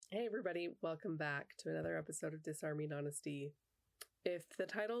Hey everybody, welcome back to another episode of Disarming Honesty. If the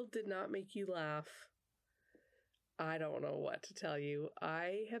title did not make you laugh, I don't know what to tell you.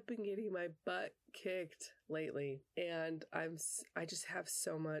 I have been getting my butt kicked lately, and I just have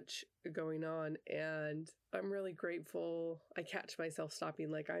so much going on, and I'm really grateful. I catch myself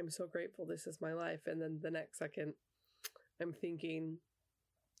stopping like, I'm so grateful this is my life, and then the next second I'm thinking,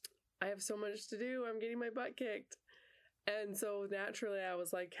 I have so much to do, I'm getting my butt kicked. And so naturally I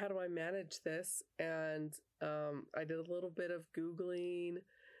was like, how do I manage this? And I did a little bit of Googling.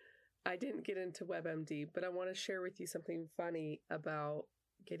 I didn't get into WebMD, but I want to share with you something funny about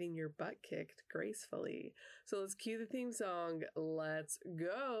getting your butt kicked gracefully. So let's cue the theme song. Let's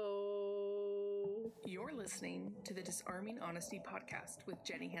go. You're listening to the Disarming Honesty podcast with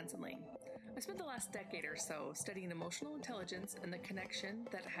Jenny Hansen-Lane. I spent the last decade or so studying emotional intelligence and the connection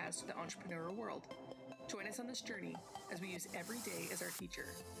that it has to the entrepreneurial world. Join us on this journey as we use every day as our teacher,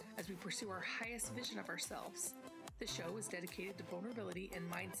 as we pursue our highest vision of ourselves. The show is dedicated to vulnerability and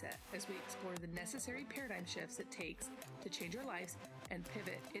mindset as we explore the necessary paradigm shifts it takes to change our lives and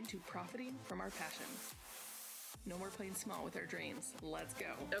pivot into profiting from our passions. No more playing small with our dreams. Let's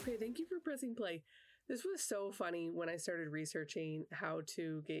go. Okay, thank you for pressing play. This was so funny when I started researching how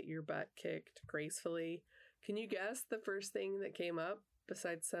to get your butt kicked gracefully. Can you guess the first thing that came up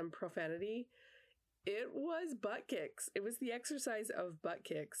besides some profanity? It was butt kicks. It was the exercise of butt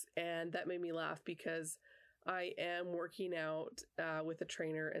kicks. And that made me laugh because I am working out with a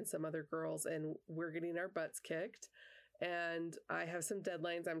trainer and some other girls, and we're getting our butts kicked. And I have some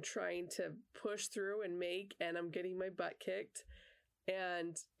deadlines I'm trying to push through and make, and I'm getting my butt kicked.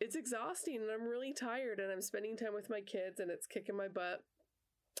 And it's exhausting, and I'm really tired, and I'm spending time with my kids, and it's kicking my butt.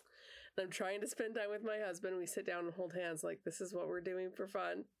 And I'm trying to spend time with my husband. We sit down and hold hands like this is what we're doing for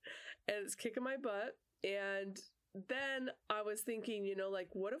fun. And it's kicking my butt. And then I was thinking,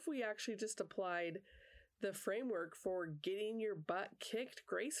 what if we actually just applied the framework for getting your butt kicked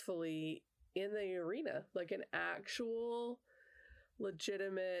gracefully in the arena, like an actual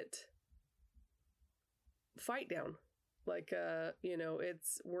legitimate fight down. Like,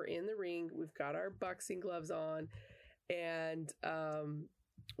 we're in the ring, we've got our boxing gloves on, and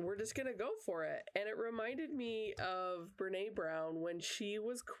we're just going to go for it. And it reminded me of Brene Brown when she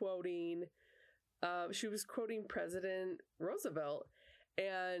was quoting President Roosevelt.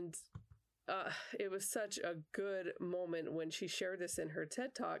 And it was such a good moment when she shared this in her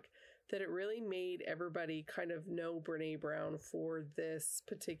TED Talk that it really made everybody kind of know Brene Brown for this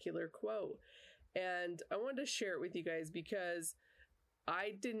particular quote. And I wanted to share it with you guys because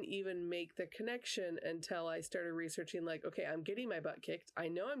I didn't even make the connection until I started researching, like, okay, I'm getting my butt kicked. I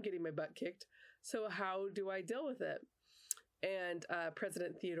know I'm getting my butt kicked. So how do I deal with it? And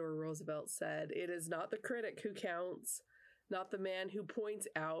President Theodore Roosevelt said, "It is not the critic who counts, not the man who points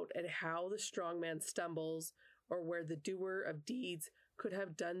out at how the strong man stumbles or where the doer of deeds could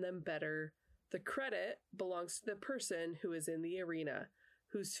have done them better. The credit belongs to the person who is in the arena,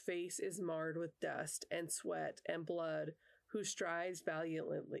 whose face is marred with dust and sweat and blood, who strives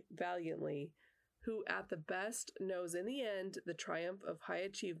valiantly, who at the best knows in the end the triumph of high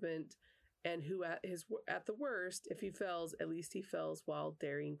achievement, and who at the worst, if he fails, at least he fails while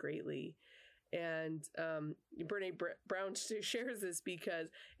daring greatly." And Brene Brown shares this because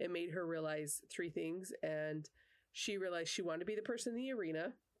it made her realize three things. And she realized she wanted to be the person in the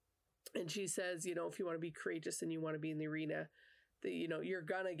arena. And she says, if you want to be courageous and you want to be in the arena, you're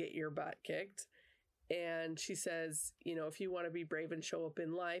going to get your butt kicked. And she says, if you want to be brave and show up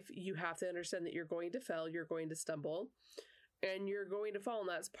in life, you have to understand that you're going to fail, you're going to stumble, and you're going to fall. And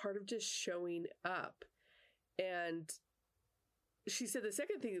that's part of just showing up. And she said the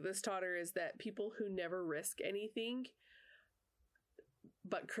second thing that this taught her is that people who never risk anything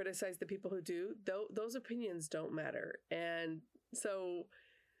but criticize the people who do, those opinions don't matter. And so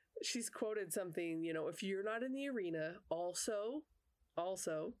she's quoted something, if you're not in the arena, also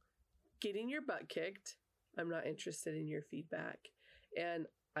getting your butt kicked, I'm not interested in your feedback. And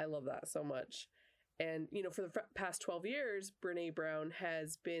I love that so much. And, for the past 12 years, Brene Brown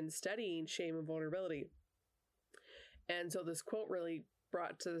has been studying shame and vulnerability. And so this quote really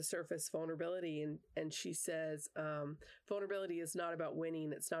brought to the surface vulnerability. And she says, vulnerability is not about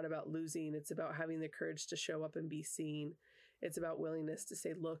winning. It's not about losing. It's about having the courage to show up and be seen. It's about willingness to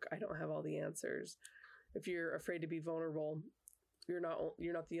say, look, I don't have all the answers. If you're afraid to be vulnerable, you're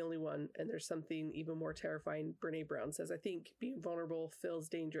not the only one. And there's something even more terrifying. Brene Brown says, I think being vulnerable feels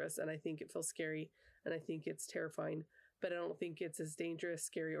dangerous, and I think it feels scary, and I think it's terrifying. But I don't think it's as dangerous,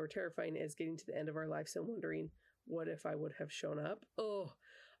 scary, or terrifying as getting to the end of our lives and wondering, what if I would have shown up? Oh,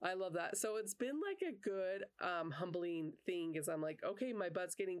 I love that. So it's been like a good humbling thing, as I'm like, okay, my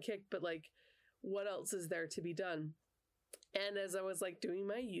butt's getting kicked, but like, what else is there to be done? And as I was like doing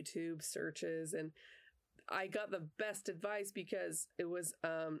my YouTube searches, and I got the best advice because it was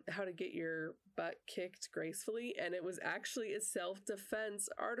how to get your butt kicked gracefully. And it was actually a self-defense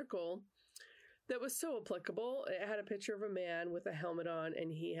article that was so applicable. It had a picture of a man with a helmet on,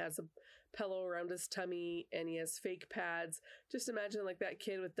 and he has a pillow around his tummy, and he has fake pads. Just imagine like that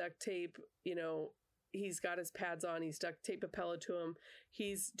kid with duct tape, you know, he's got his pads on, he's duct tape a pillow to him.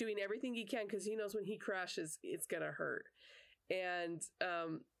 He's doing everything he can because he knows when he crashes, it's going to hurt. And,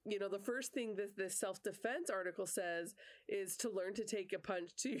 you know, the first thing that this self-defense article says is to learn to take a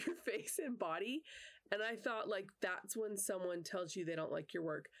punch to your face and body. And I thought, like, that's when someone tells you they don't like your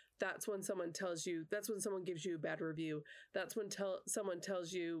work. That's when someone tells you, that's when someone gives you a bad review. That's when someone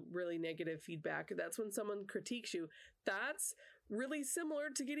tells you really negative feedback. That's when someone critiques you. That's really similar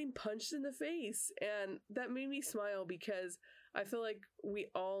to getting punched in the face. And that made me smile because I feel like we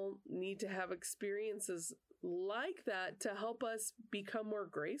all need to have experiences like that to help us become more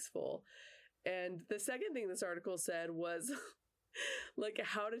graceful. And the second thing this article said was like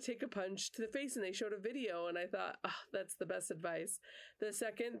how to take a punch to the face, and they showed a video, and I thought, oh, that's the best advice. The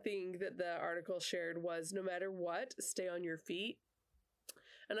second thing that the article shared was no matter what, stay on your feet.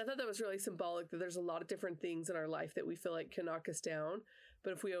 And I thought that was really symbolic that there's a lot of different things in our life that we feel like can knock us down,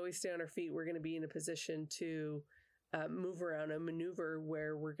 but if we always stay on our feet, we're going to be in a position to move around and maneuver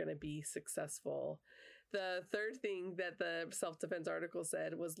where we're going to be successful. The third thing that the self-defense article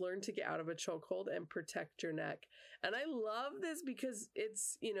said was learn to get out of a chokehold and protect your neck. And I love this because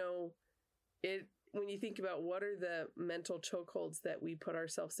it's, you know, when you think about what are the mental chokeholds that we put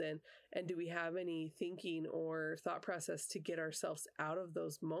ourselves in, and do we have any thinking or thought process to get ourselves out of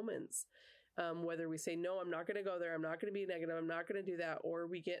those moments? Whether we say, no, I'm not going to go there, I'm not going to be negative, I'm not going to do that, or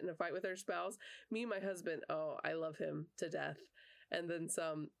we get in a fight with our spouse. Me and my husband, oh, I love him to death. And then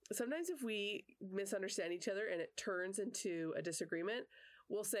sometimes if we misunderstand each other and it turns into a disagreement,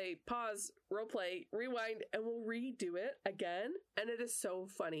 we'll say, pause, role play, rewind, and we'll redo it again. And it is so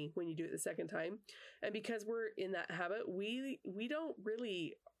funny when you do it the second time. And because we're in that habit, we don't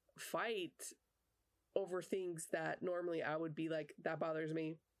really fight over things that normally I would be like, that bothers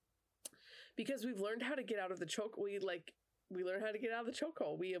me. Because we've learned how to get out of the choke. We learn how to get out of the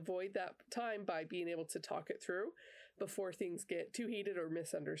chokehold. We avoid that time by being able to talk it through before things get too heated or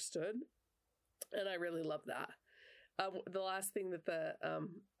misunderstood. And I really love that. The last thing that the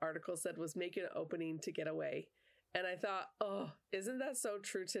article said was make an opening to get away. And I thought, oh, isn't that so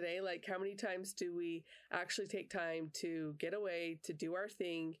true today? Like, how many times do we actually take time to get away, to do our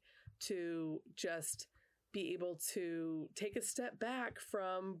thing, to just be able to take a step back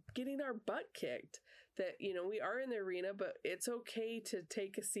from getting our butt kicked? That, you know, we are in the arena, but it's okay to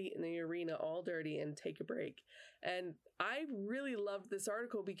take a seat in the arena all dirty and take a break. And I really loved this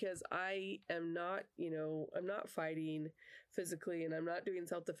article because I am not, you know, I'm not fighting physically and I'm not doing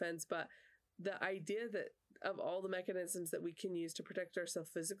self-defense, but the idea that of all the mechanisms that we can use to protect ourselves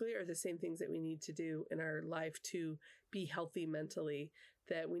physically are the same things that we need to do in our life to be healthy mentally,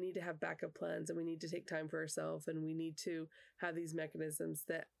 that we need to have backup plans and we need to take time for ourselves, and we need to have these mechanisms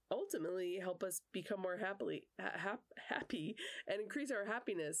that ultimately help us become more happy and increase our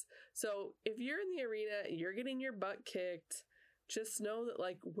happiness. So if you're in the arena, you're getting your butt kicked, just know that,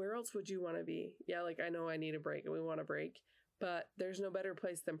 like, where else would you want to be? Yeah, like, I know I need a break and we want a break, but there's no better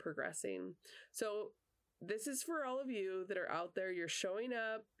place than progressing. So this is for all of you that are out there. You're showing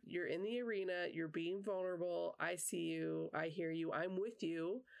up, you're in the arena, you're being vulnerable. I see you, I hear you, I'm with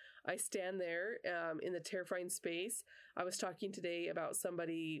you. I stand there in the terrifying space. I was talking today about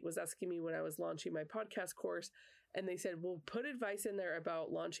somebody was asking me when I was launching my podcast course, and they said, well, put advice in there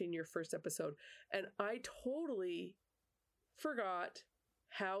about launching your first episode. And I totally forgot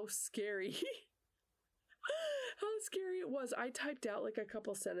how scary it was. I typed out like a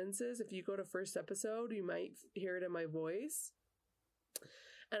couple sentences. If you go to first episode, you might hear it in my voice.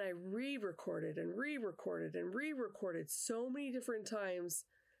 And I re-recorded and re-recorded and re-recorded so many different times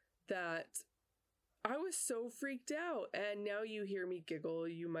that I was so freaked out. And now you hear me giggle.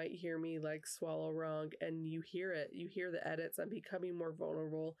 You might hear me like swallow wrong, and you hear it. You hear the edits. I'm becoming more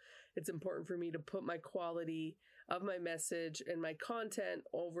vulnerable. It's important for me to put my quality of my message and my content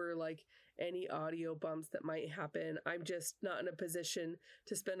over like any audio bumps that might happen. I'm just not in a position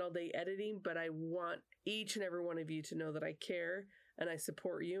to spend all day editing, but I want each and every one of you to know that I care and I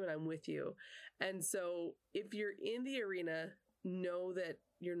support you and I'm with you. And so if you're in the arena, know that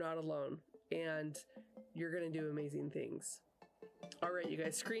you're not alone and you're going to do amazing things. All right, you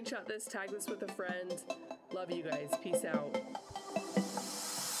guys, screenshot this, tag this with a friend. Love you guys. Peace out.